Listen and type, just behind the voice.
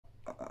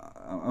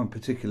I'm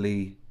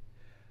particularly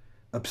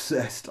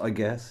obsessed, I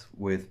guess,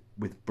 with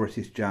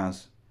British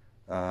jazz,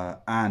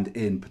 and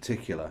in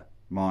particular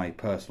my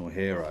personal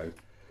hero,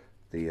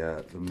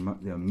 the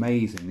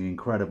amazing, the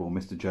incredible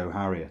Mr. Joe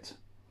Harriott.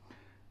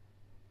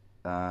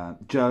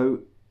 Joe,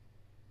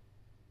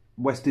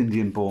 West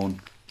Indian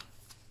born,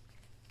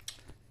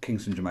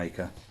 Kingston,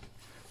 Jamaica,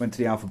 went to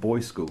the Alpha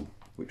Boys School,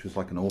 which was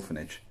like an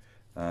orphanage,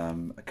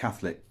 a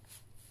Catholic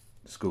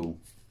school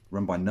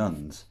run by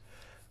nuns,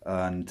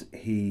 and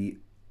he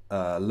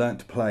learnt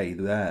to play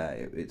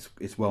there.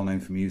 It's well known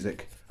for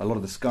music. A lot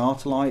of the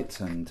Scartalites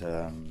and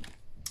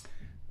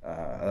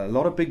a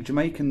lot of big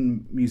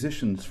Jamaican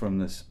musicians from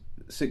the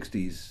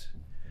 60s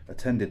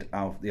attended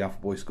the Alpha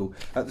Boys School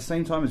at the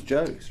same time as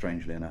Joe,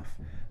 strangely enough.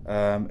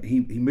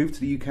 He moved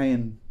to the UK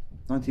in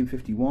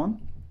 1951.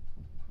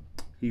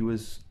 He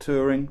was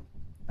touring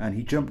and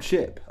he jumped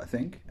ship, I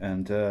think,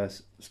 and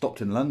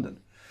stopped in London,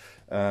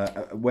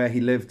 where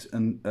he lived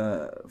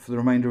for the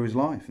remainder of his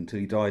life until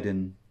he died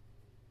in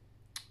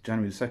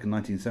January the 2nd,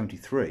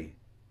 1973.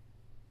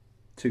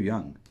 Too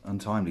young,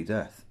 untimely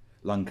death,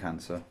 lung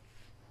cancer.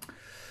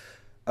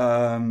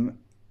 I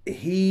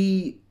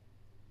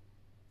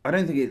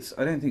don't think it's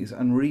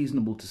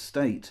unreasonable to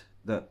state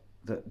that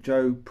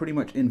Joe pretty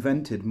much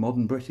invented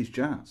modern British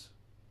jazz.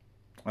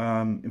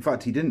 In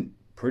fact, he didn't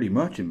pretty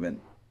much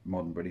invent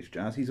modern British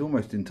jazz. He's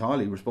almost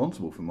entirely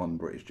responsible for modern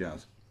British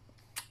jazz.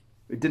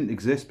 It didn't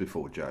exist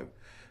before Joe.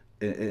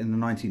 In the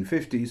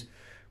 1950s,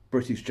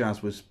 British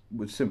jazz was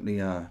simply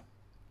a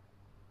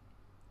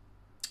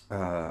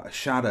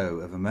shadow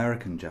of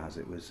American jazz.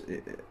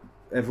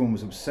 Everyone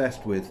was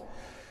obsessed with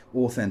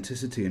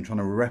authenticity and trying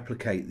to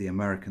replicate the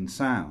American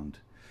sound.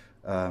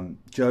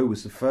 Joe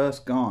was the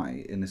first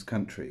guy in this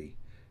country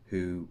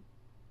who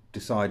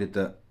decided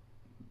that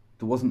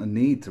there wasn't a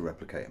need to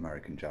replicate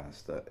American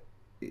jazz, that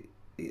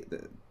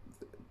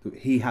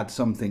he had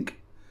something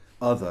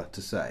other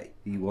to say.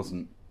 He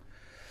wasn't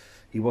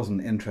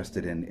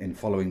interested in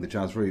following the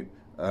jazz route.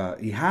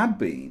 He had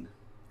been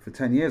for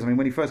 10 years. I mean,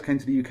 when he first came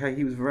to the UK,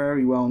 he was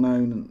very well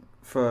known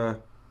for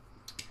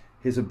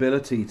his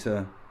ability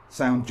to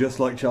sound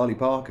just like Charlie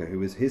Parker, who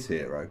was his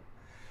hero.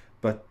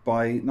 But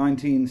by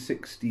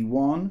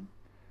 1961,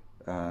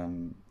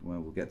 well,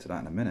 we'll get to that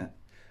in a minute.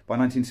 By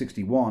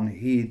 1961,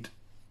 he'd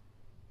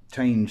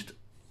changed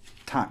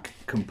tack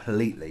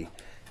completely.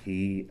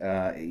 He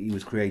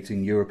was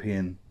creating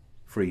European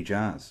free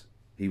jazz.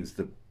 He was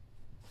the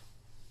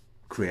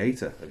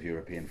creator of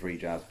European free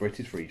jazz,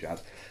 British free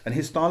jazz, and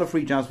his style of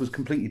free jazz was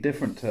completely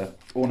different to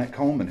Ornette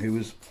Coleman, who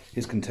was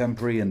his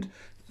contemporary, and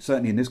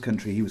certainly in this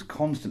country he was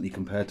constantly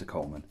compared to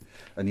Coleman.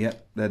 And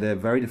yet they're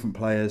very different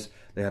players.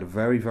 They had a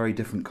very, very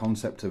different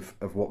concept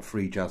of what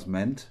free jazz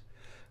meant.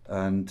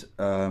 And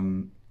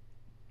I'm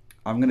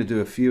going to do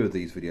a few of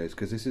these videos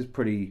because this is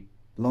pretty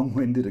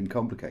long-winded and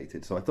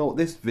complicated. So I thought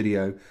this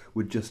video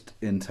would just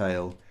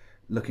entail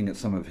looking at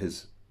some of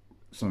his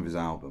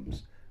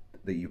albums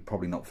that you're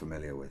probably not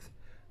familiar with,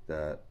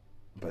 but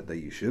that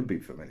you should be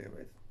familiar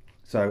with.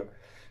 So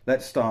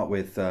let's start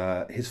with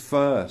his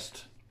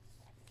first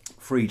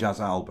free jazz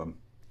album,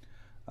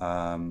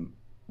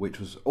 which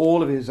was,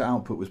 all of his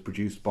output was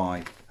produced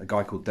by a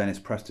guy called Dennis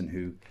Preston,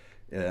 who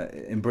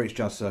in British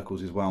jazz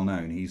circles is well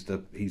known. He's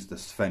the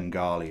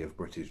Svengali of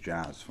British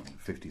jazz from the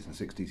 50s and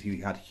 60s.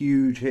 He had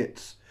huge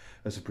hits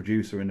as a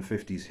producer in the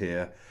 50s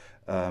here.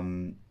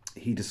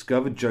 He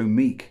discovered Joe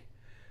Meek,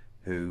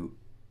 who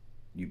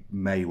you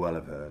may well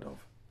have heard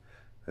of,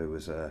 who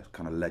was a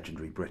kind of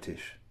legendary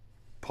British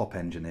pop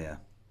engineer.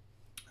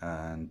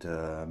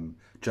 And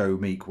Joe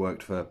Meek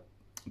worked for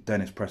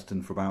Dennis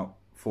Preston for about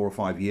 4 or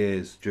 5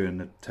 years during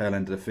the tail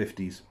end of the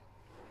 50s,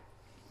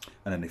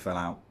 and then they fell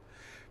out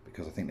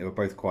because I think they were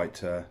both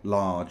quite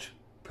large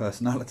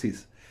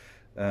personalities,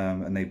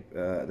 and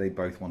they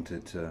both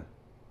wanted to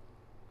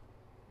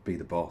be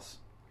the boss.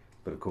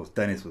 But of course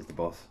Dennis was the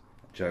boss,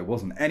 Joe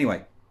wasn't.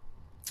 Anyway,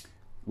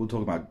 we'll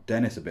talk about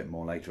Dennis a bit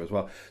more later as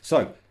well.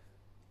 So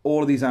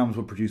all of these albums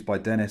were produced by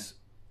Dennis.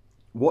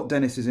 What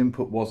Dennis's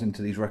input was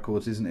into these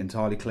records isn't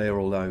entirely clear,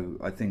 although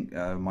I think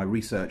my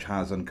research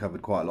has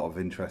uncovered quite a lot of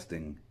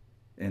interesting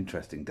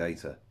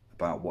data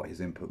about what his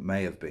input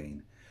may have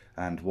been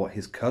and what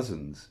his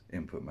cousin's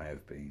input may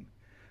have been.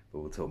 But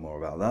we'll talk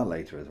more about that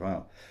later as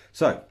well.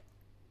 So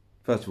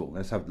first of all,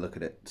 let's have a look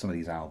at some of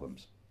these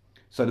albums.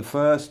 So the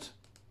first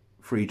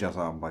free jazz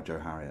album by Joe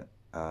Harriott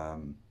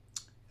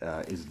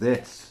is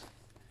this,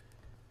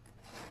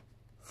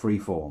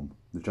 Freeform,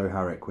 the Joe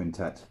Harriott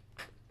Quintet.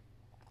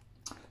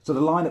 So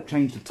the lineup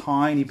changed a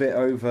tiny bit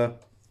over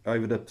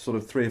the sort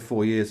of 3 or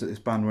 4 years that this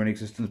band were in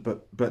existence,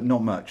 but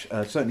not much.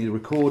 Certainly the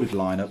recorded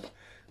lineup,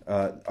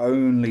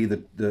 only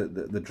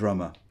the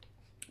drummer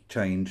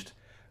changed.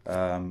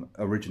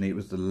 Originally it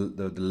was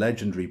the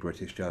legendary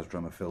British jazz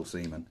drummer Phil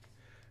Seaman,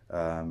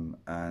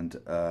 and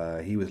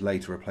he was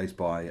later replaced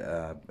by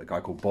a guy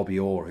called Bobby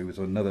Orr, who was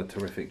another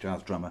terrific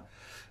jazz drummer.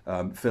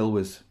 Phil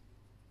was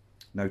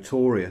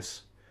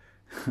notorious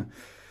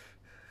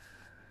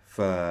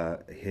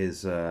for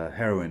his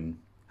heroin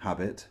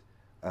habit,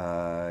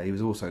 He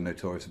was also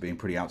notorious for being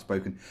pretty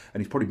outspoken,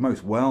 and he's probably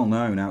most well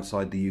known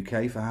outside the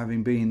UK for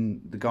having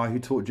been the guy who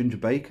taught Ginger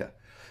Baker.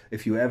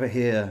 If you ever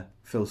hear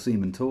Phil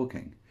Seaman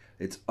talking,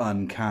 it's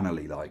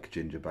uncannily like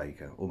Ginger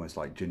Baker, almost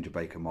like Ginger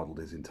Baker modelled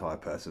his entire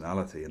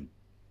personality and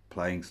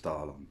playing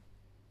style on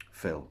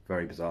Phil.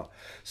 Very bizarre.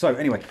 So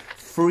anyway,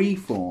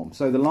 Freeform.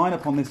 So the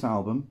lineup on this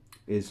album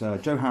is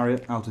Joe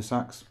Harriott, alto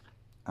sax,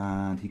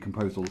 and he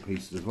composed all the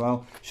pieces as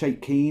well.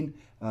 Sheikh Keane,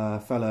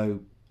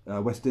 fellow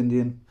West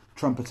Indian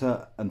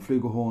trumpeter and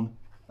flugelhorn,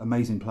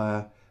 amazing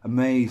player,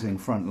 amazing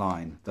front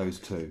line, those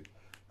two.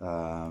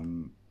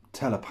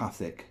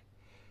 Telepathic,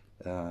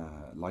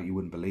 like you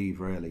wouldn't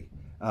believe, really.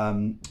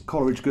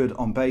 Coleridge Good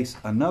on bass,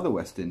 another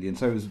West Indian.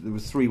 So there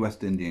was 3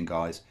 West Indian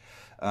guys.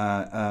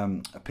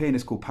 A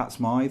pianist called Pat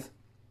Smythe,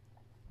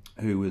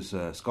 who was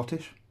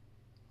Scottish,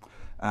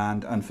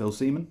 and Phil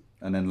Seaman,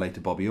 and then later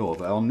Bobby Orr.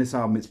 But on this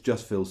album, it's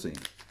just Phil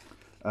Seaman.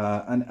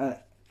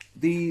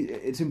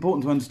 It's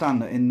important to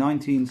understand that in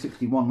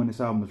 1961, when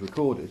this album was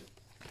recorded,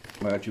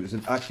 well, actually it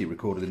was actually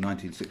recorded in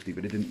 1960,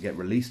 but it didn't get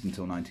released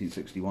until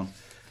 1961. It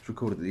was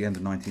recorded at the end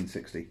of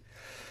 1960.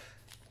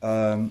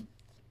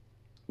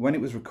 When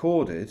it was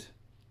recorded,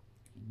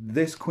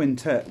 this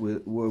quintet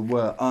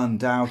were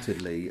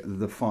undoubtedly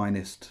the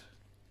finest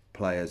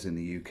players in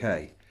the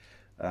UK.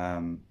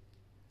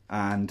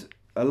 And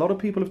a lot of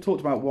people have talked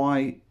about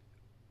why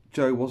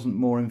Joe wasn't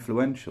more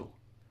influential.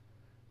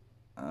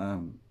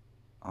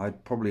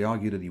 I'd probably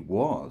argue that he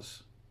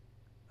was,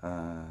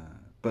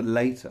 but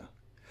later.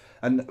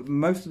 And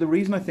most of the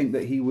reason I think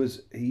that he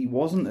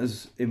wasn't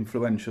as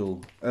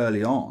influential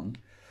early on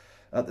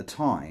at the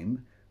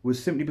time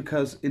was simply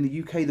because in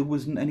the UK there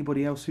wasn't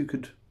anybody else who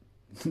could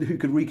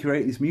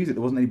recreate this music.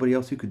 There wasn't anybody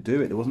else who could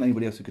do it. There wasn't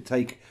anybody else who could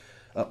take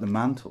up the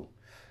mantle.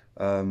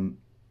 The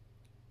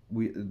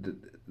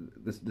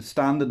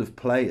standard of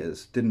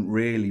players didn't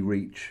really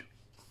reach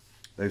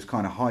those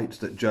kind of heights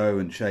that Joe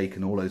and Sheikh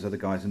and all those other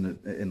guys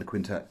in the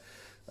quintet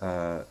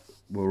were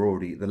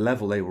already, the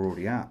level they were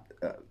already at.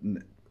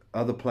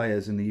 Other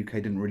players in the UK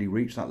didn't really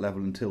reach that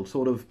level until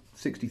sort of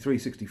 63,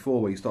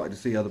 64, where you started to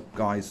see other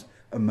guys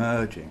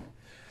emerging.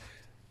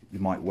 You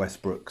Mike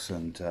Westbrooks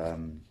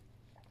and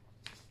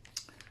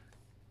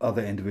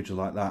other individuals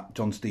like that,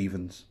 John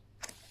Stevens.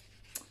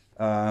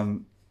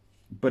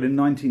 But in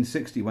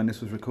 1960, when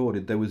this was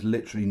recorded, there was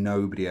literally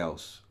nobody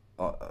else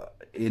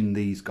in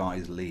these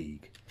guys'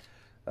 league.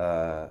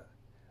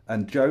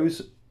 And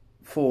Joe's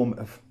form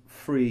of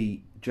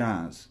free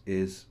jazz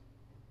is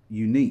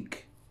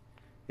unique.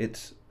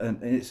 It's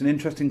an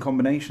interesting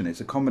combination.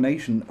 It's a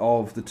combination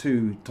of the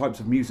two types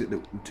of music,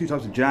 two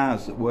types of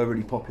jazz that were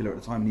really popular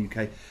at the time in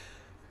the UK: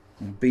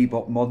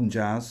 bebop, modern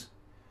jazz,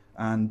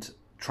 and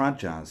trad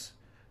jazz.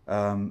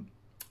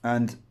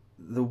 And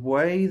the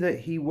way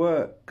that he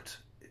worked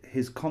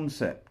his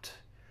concept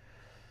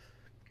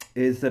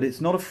is that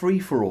it's not a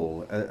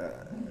free-for-all,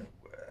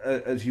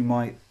 as you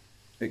might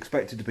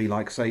expect it to be,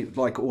 like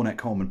Ornette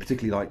Coleman,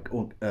 particularly like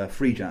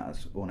Free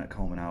Jazz, Ornette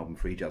Coleman album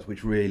Free Jazz,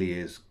 which really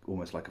is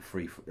almost like a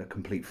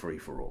complete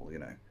free-for-all, you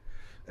know,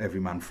 every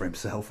man for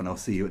himself and I'll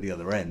see you at the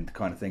other end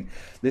kind of thing.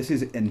 This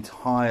is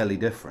entirely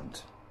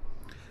different.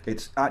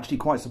 It's actually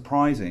quite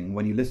surprising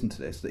when you listen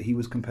to this that he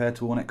was compared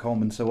to Ornette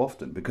Coleman so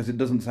often, because it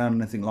doesn't sound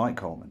anything like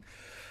Coleman.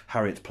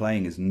 Harriott's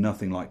playing is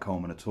nothing like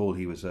Coleman at all.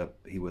 He was a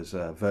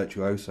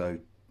virtuoso,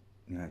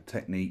 you know,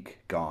 technique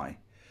guy,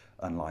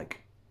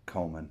 unlike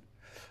Coleman.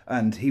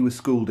 And he was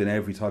schooled in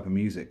every type of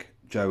music.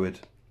 Joe had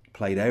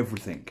played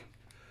everything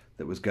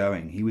that was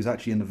going. He was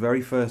actually in the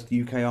very first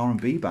UK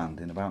R&B band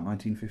in about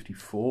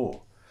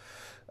 1954.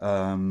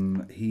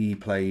 He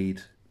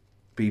played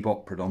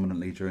bebop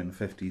predominantly during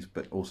the 50s,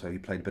 but also he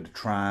played a bit of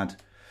trad,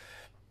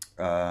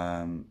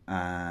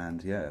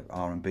 and yeah,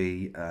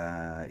 R&B.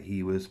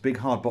 He was a big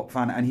hard bop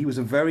fan, and he was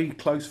a very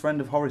close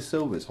friend of Horace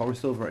Silver's. Horace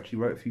Silver actually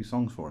wrote a few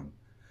songs for him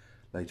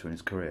later in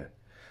his career.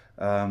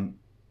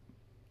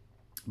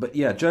 But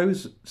yeah,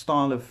 Joe's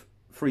style of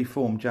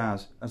free-form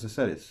jazz, as I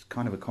said, it's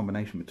kind of a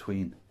combination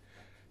between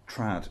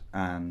trad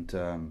and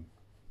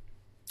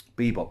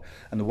bebop.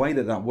 And the way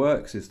that that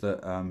works is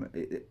that,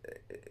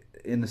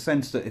 in the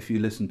sense that if you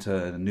listen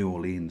to New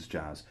Orleans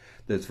jazz,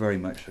 there's very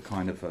much a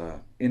kind of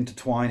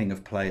intertwining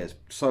of players,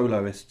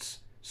 soloists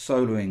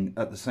soloing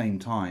at the same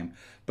time,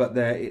 but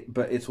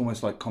it's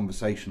almost like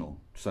conversational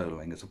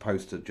soloing as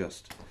opposed to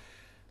just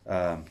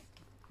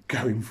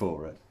going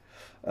for it.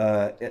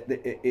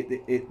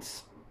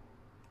 It's,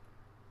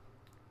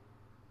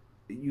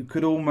 you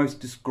could almost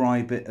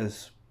describe it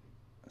as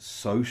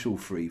social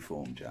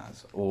freeform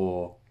jazz,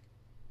 or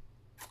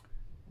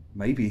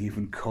maybe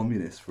even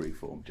communist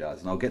freeform jazz,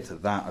 and I'll get to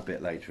that a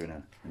bit later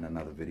in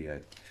another video.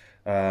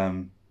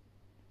 Go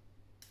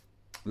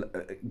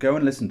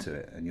and listen to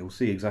it, and you'll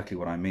see exactly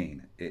what I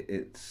mean.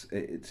 It's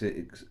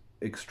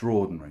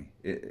extraordinary.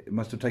 It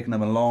must have taken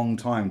them a long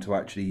time to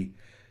actually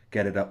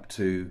get it up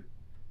to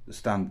the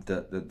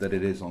standard that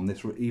it is on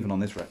this, even on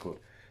this record,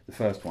 the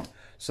first one.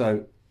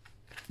 So,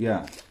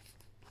 yeah,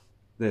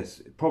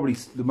 this probably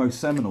the most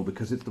seminal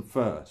because it's the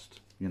first,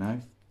 you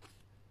know.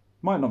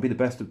 Might not be the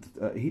best of.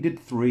 He did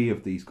 3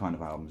 of these kind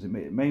of albums.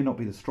 It may not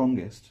be the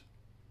strongest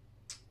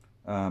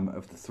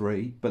of the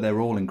 3, but they're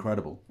all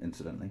incredible,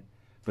 incidentally.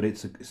 But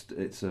it's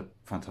a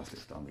fantastic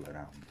standalone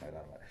album.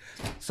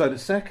 So the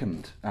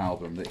second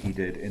album that he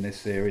did in this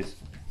series,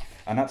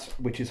 and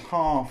which is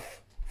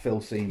half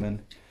Phil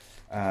Seaman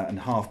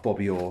and half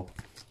Bobby Orr,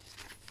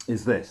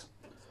 is this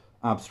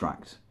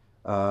Abstract.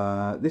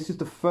 This is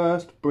the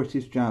first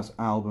British jazz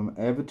album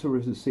ever to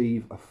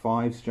receive a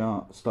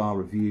 5-star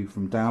review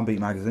from Downbeat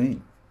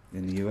magazine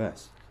in the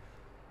US.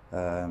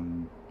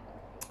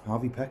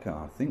 Harvey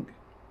Pekar, I think.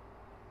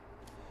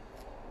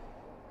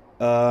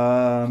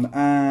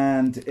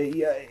 And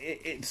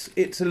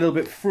it's a little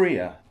bit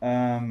freer.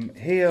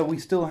 Here we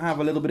still have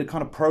a little bit of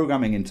kind of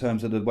programming in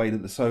terms of the way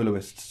that the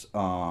soloists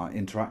are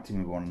interacting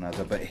with one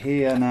another. But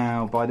here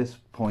now, by this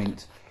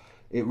point,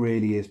 it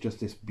really is just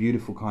this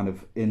beautiful kind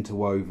of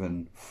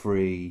interwoven,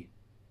 free,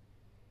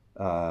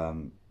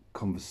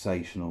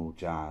 conversational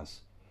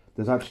jazz.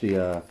 There's actually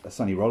a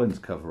Sonny Rollins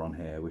cover on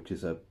here, which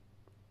is a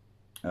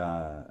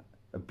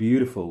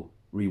beautiful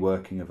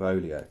reworking of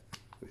Olio,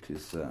 which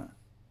is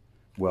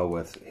well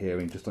worth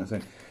hearing just on its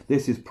own.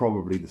 This is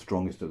probably the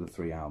strongest of the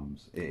 3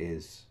 albums. It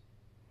is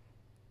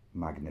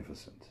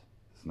magnificent.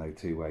 There's no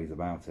two ways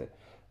about it.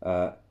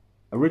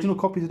 Original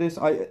copies of this,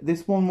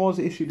 this one was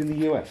issued in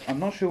the US. I'm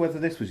not sure whether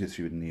this was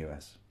issued in the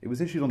US. It was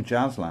issued on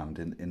Jazzland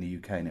in the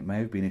UK, and it may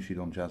have been issued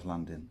on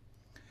Jazzland in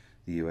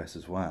the US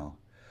as well.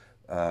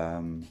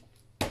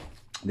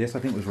 This, I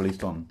think, was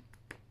released on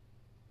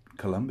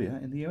Columbia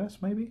in the US,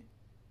 maybe?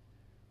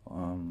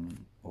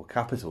 Or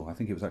Capitol. I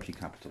think it was actually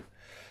Capitol.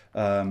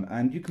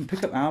 And you can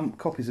pick up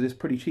copies of this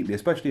pretty cheaply,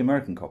 especially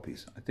American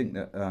copies. I think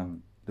that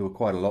there were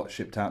quite a lot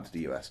shipped out to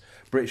the US.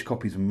 British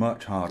copies are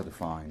much harder to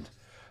find.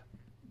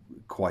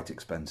 Quite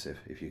expensive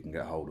if you can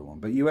get hold of one,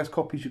 but US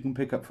copies you can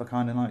pick up for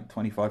kind of like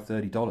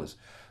 $25-30,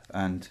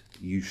 and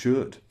you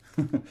should,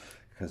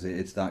 because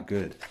it's that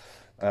good.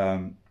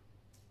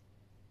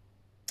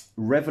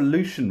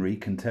 Revolutionary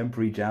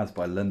contemporary jazz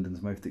by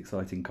London's most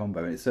exciting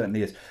combo, and it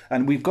certainly is.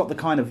 And we've got the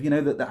kind of,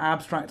 the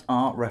abstract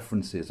art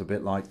references, a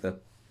bit like the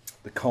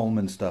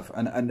Coleman stuff,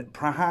 and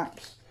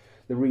perhaps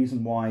the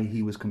reason why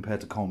he was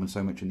compared to Coleman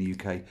so much in the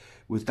UK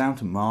was down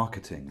to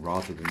marketing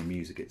rather than the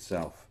music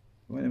itself.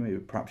 Well, maybe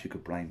perhaps you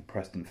could blame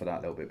Preston for that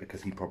a little bit,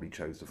 because he probably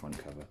chose the front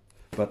cover.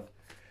 But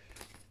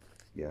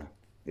yeah,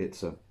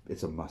 it's a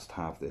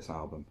must-have, this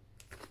album.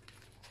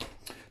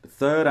 The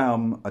third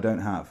album I don't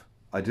have.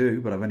 I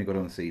do, but I've only got it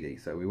on a CD,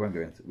 so we won't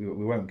go into we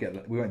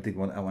won't dig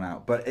one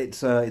out. But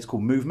it's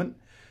called Movement.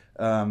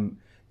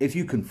 If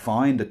you can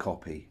find a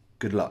copy,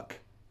 good luck.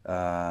 It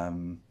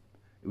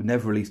was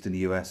never released in the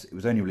US. It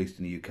was only released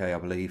in the UK, I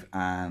believe,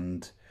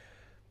 and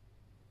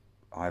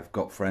I've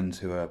got friends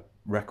who are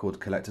record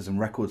collectors and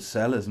record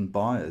sellers and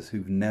buyers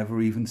who've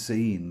never even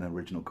seen the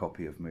original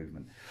copy of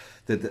Movement.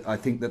 I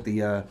think that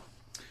the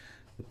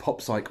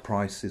pop psych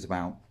price is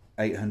about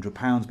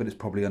 £800, but it's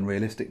probably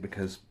unrealistic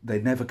because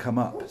they never come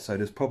up. So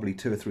there's probably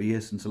 2 or 3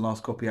 years since the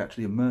last copy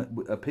actually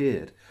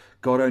appeared.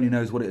 God only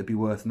knows what it would be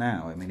worth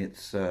now. I mean,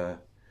 it's the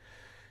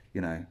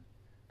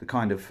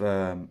kind of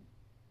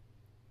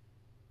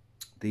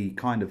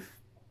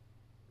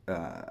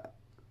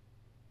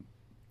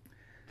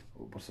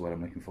what's the word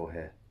I'm looking for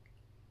here?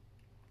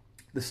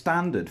 The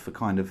standard for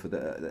kind of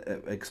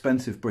the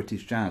expensive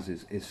British jazz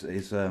is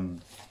the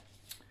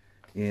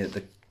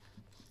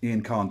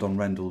Ian Carr and Don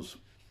Rendell's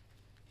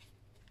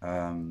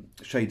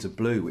Shades of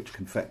Blue, which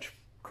can fetch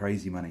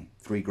crazy money,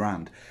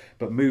 $3,000.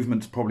 But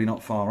Movement's probably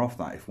not far off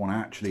that if one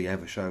actually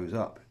ever shows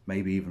up,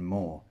 maybe even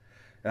more.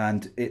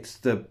 And it's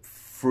the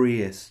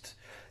freest.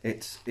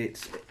 It's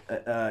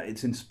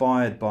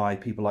inspired by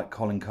people like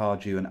Colin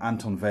Cardew and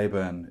Anton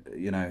Webern.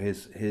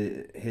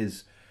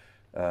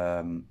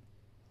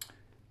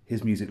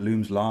 His music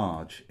looms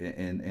large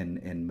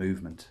in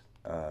Movement.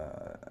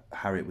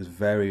 Harriott was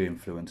very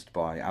influenced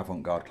by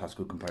avant-garde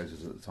classical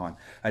composers at the time,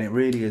 and it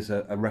really is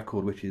a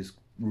record which is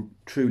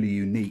truly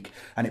unique,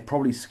 and it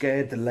probably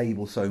scared the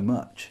label so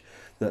much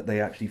that they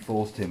actually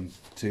forced him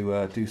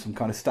to do some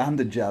kind of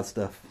standard jazz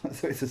stuff.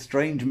 So it's a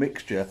strange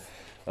mixture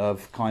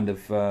of kind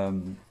of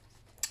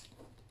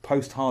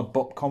post-hard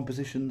bop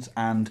compositions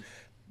and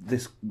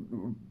this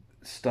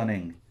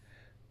stunning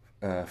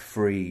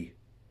free,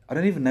 I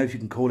don't even know if you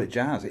can call it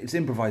jazz. It's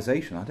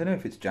improvisation. I don't know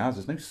if it's jazz.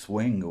 There's no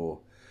swing or,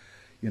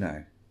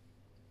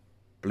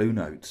 blue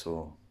notes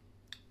or...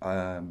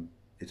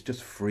 it's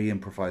just free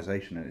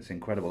improvisation, and it's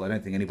incredible. I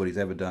don't think anybody's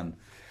ever done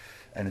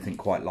anything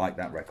quite like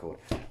that record.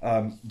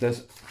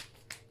 There's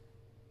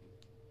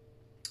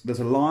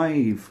a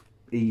live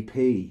EP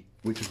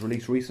which was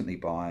released recently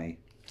by...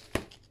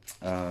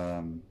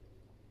 I'm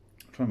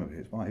trying to remember who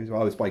it's by.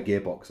 It's by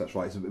Gearbox, that's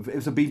right. It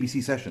was a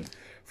BBC session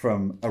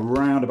from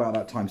around about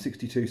that time,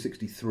 62,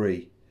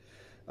 63,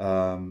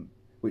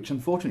 which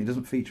unfortunately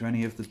doesn't feature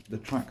any of the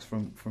tracks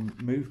from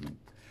Movement.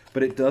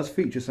 But it does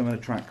feature some of the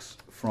tracks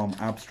from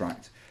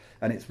Abstract,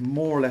 and it's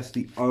more or less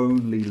the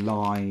only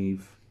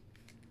live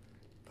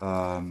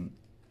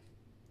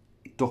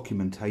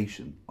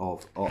documentation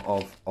of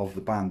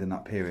the band in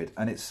that period.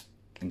 And it's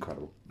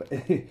incredible. But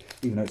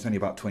even though it's only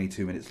about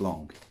 22 minutes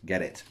long,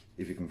 get it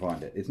if you can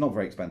find it. It's not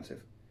very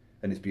expensive,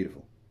 and it's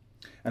beautiful.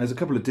 And there's a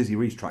couple of Dizzy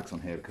Reese tracks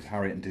on here because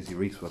Harriott and Dizzy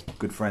Reese were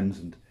good friends,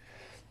 and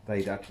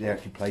they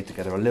actually played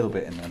together a little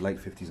bit in the late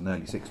 50s and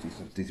early 60s.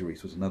 So Dizzy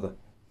Reese was another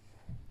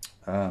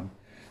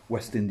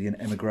West Indian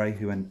emigre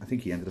who I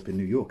think he ended up in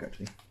New York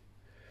actually.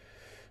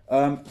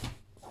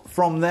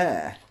 From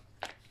there,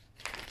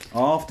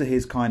 after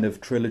his kind of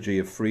trilogy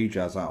of free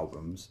jazz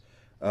albums,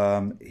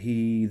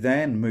 he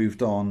then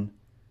moved on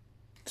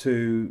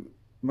to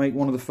make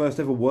one of the first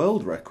ever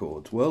world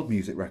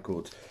music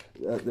records,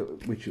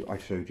 which I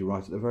showed you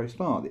right at the very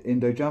start, the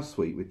Indo Jazz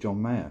Suite with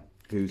John Mayer,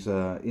 who's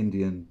an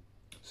Indian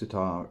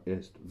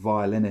sitarist,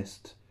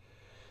 violinist,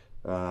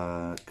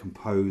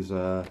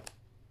 composer,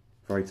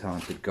 very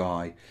talented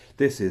guy.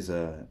 This is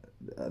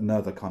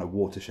another kind of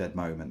watershed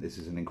moment. This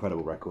is an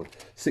incredible record.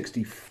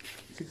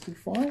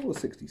 65 or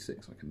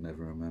 66? I can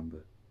never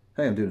remember.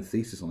 Hey, I'm doing a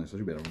thesis on this. I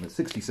should be able to remember.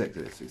 66.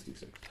 It is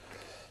 66.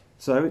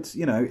 So it's,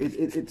 you know,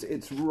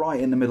 it's right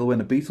in the middle when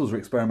the Beatles are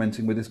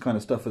experimenting with this kind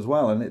of stuff as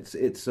well, and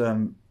it's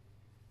an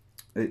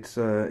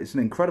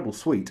incredible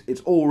suite. It's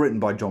all written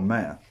by John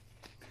Mayer,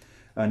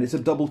 and it's a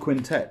double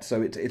quintet.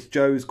 So it's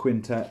Joe's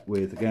quintet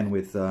with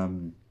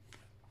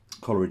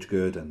Coleridge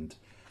Good and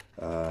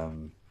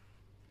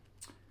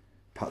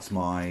Pat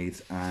Smythe,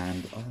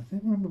 and I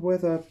don't remember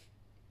whether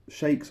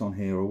Shake's on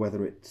here or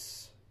whether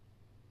it's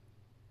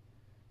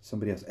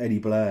somebody else, Eddie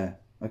Blair.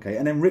 Okay,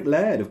 and then Rick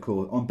Laird, of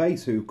course, on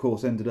bass, who, of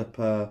course, ended up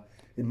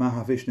in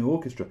Mahavishnu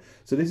Orchestra.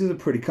 So this is a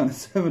pretty kind of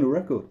seminal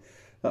record.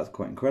 That's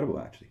quite incredible,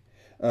 actually.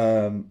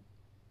 I'd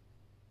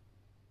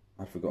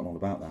forgotten all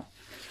about that.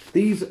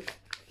 These,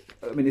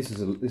 I mean, this is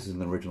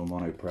an original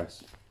mono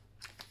press.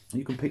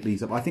 You can pick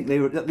these up. I think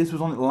this was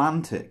on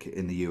Atlantic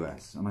in the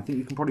US, and I think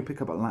you can probably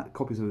pick up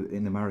copies of it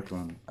in America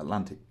on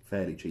Atlantic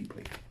fairly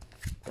cheaply.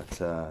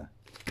 But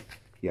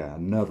yeah,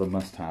 another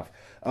must-have.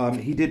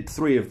 He did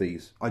 3 of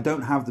these. I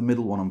don't have the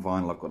middle one on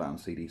vinyl. I've got that on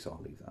CD, so I'll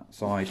leave that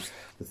aside.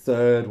 The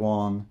third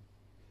one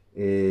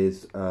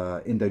is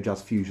Indo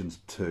Jazz Fusions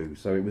 2.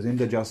 So it was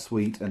Indo Jazz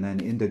Suite, and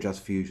then Indo Jazz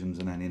Fusions,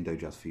 and then Indo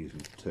Jazz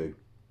Fusions 2.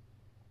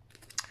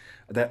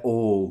 They're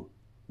all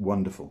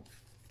wonderful.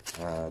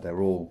 They're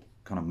all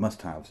kind of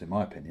must-haves, in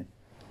my opinion.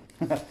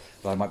 But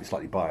I might be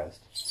slightly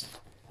biased.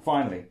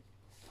 Finally,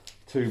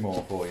 2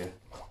 more for you.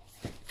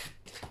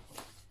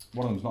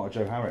 One of them's not a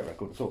Joe Harriott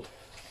record at all.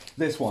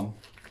 This one,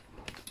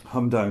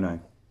 Humdono,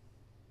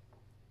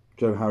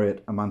 Joe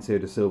Harriott and Mancio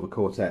de Silva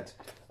Quartet.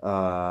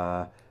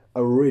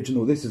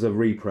 Original, this is a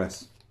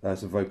repress,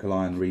 it's a Vocal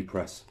Iron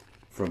repress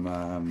from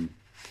a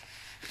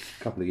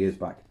couple of years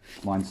back.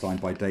 Mine signed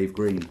by Dave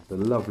Green, the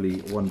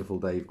lovely, wonderful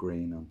Dave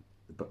Green,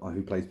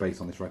 who plays bass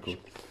on this record,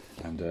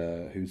 and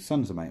whose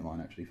son's a mate of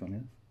mine, actually, funny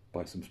enough,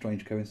 by some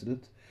strange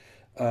coincidence.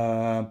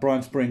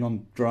 Brian Spring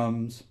on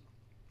drums,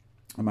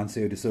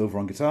 Mancio de Silva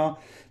on guitar,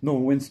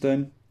 Norman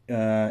Winston,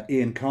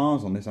 Ian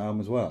Carr's on this album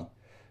as well.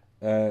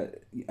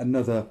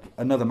 Another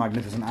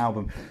magnificent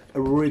album.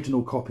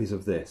 Original copies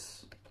of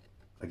this,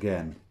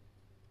 again,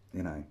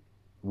 you know,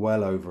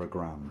 well over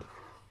 £1,000,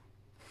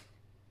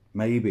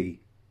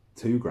 maybe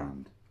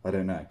 £2,000. I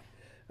don't know,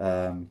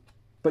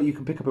 but you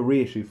can pick up a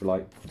reissue for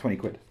like 20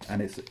 quid,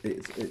 and it's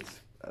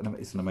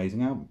an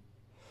amazing album.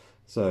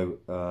 So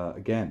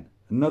again,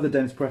 another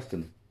Dennis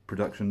Preston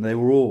production. They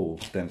were all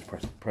Dennis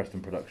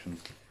Preston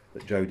productions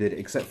that Joe did,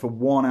 except for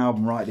one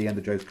album right at the end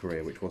of Joe's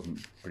career, which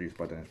wasn't produced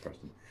by Dennis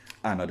Preston.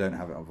 And I don't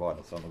have it on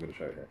vinyl, so I'm not going to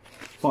show it here.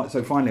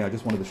 So finally, I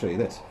just wanted to show you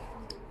this.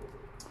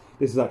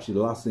 This is actually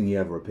the last thing he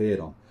ever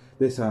appeared on.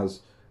 This has,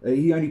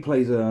 he only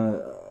plays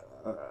a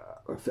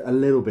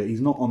little bit.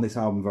 He's not on this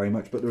album very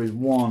much, but there is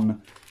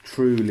one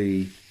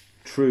truly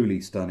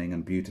stunning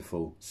and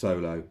beautiful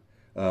solo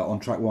on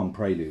track 1,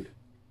 Prelude.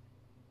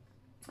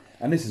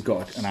 And this has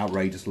got an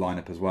outrageous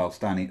lineup as well.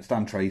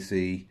 Stan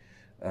Tracy,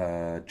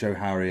 Joe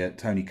Harriott,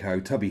 Tony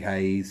Coe, Tubby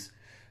Hayes,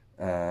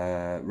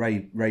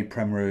 Ray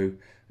Premru.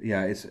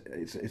 Yeah, it's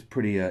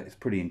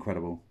pretty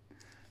incredible.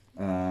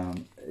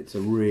 It's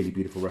a really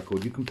beautiful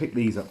record. You can pick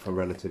these up for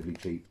relatively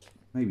cheap,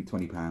 maybe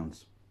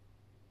 £20.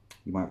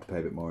 You might have to pay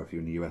a bit more if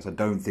you're in the US. I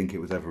don't think it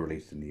was ever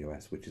released in the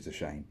US, which is a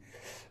shame.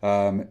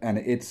 And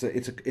it's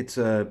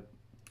a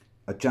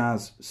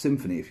jazz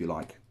symphony, if you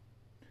like.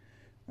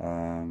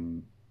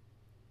 In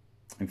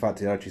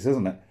fact, it actually says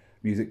on it,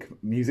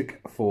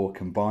 music for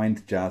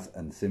combined jazz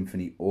and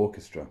symphony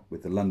orchestra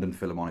with the London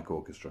Philharmonic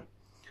Orchestra.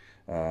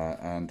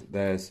 And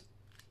there's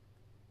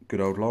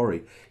good old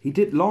Laurie.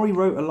 Laurie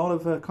wrote a lot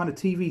of kind of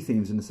TV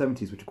themes in the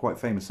 70s, which are quite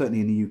famous,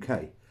 certainly in the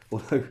UK.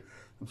 Although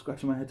I'm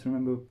scratching my head to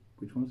remember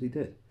which ones he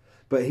did.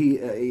 But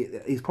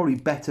he's probably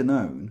better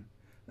known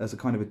as a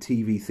kind of a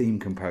TV theme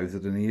composer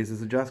than he is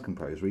as a jazz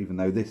composer, even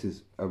though this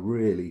is a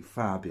really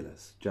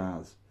fabulous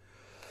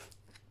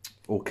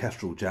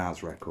orchestral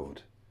jazz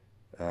record.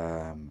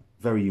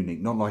 Very unique,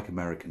 not like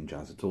American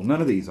jazz at all.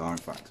 None of these are, in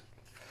fact.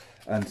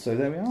 And so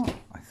there we are.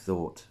 I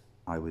thought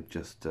I would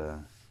just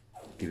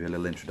give you a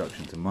little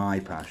introduction to my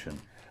passion,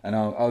 and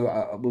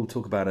we'll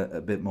talk about it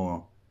a bit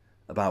more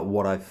about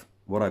what I've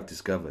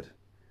discovered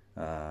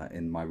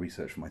in my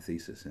research for my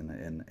thesis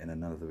in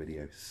another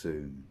video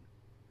soon.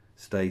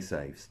 Stay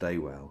safe, stay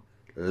well,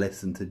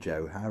 listen to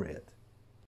Joe Harriott.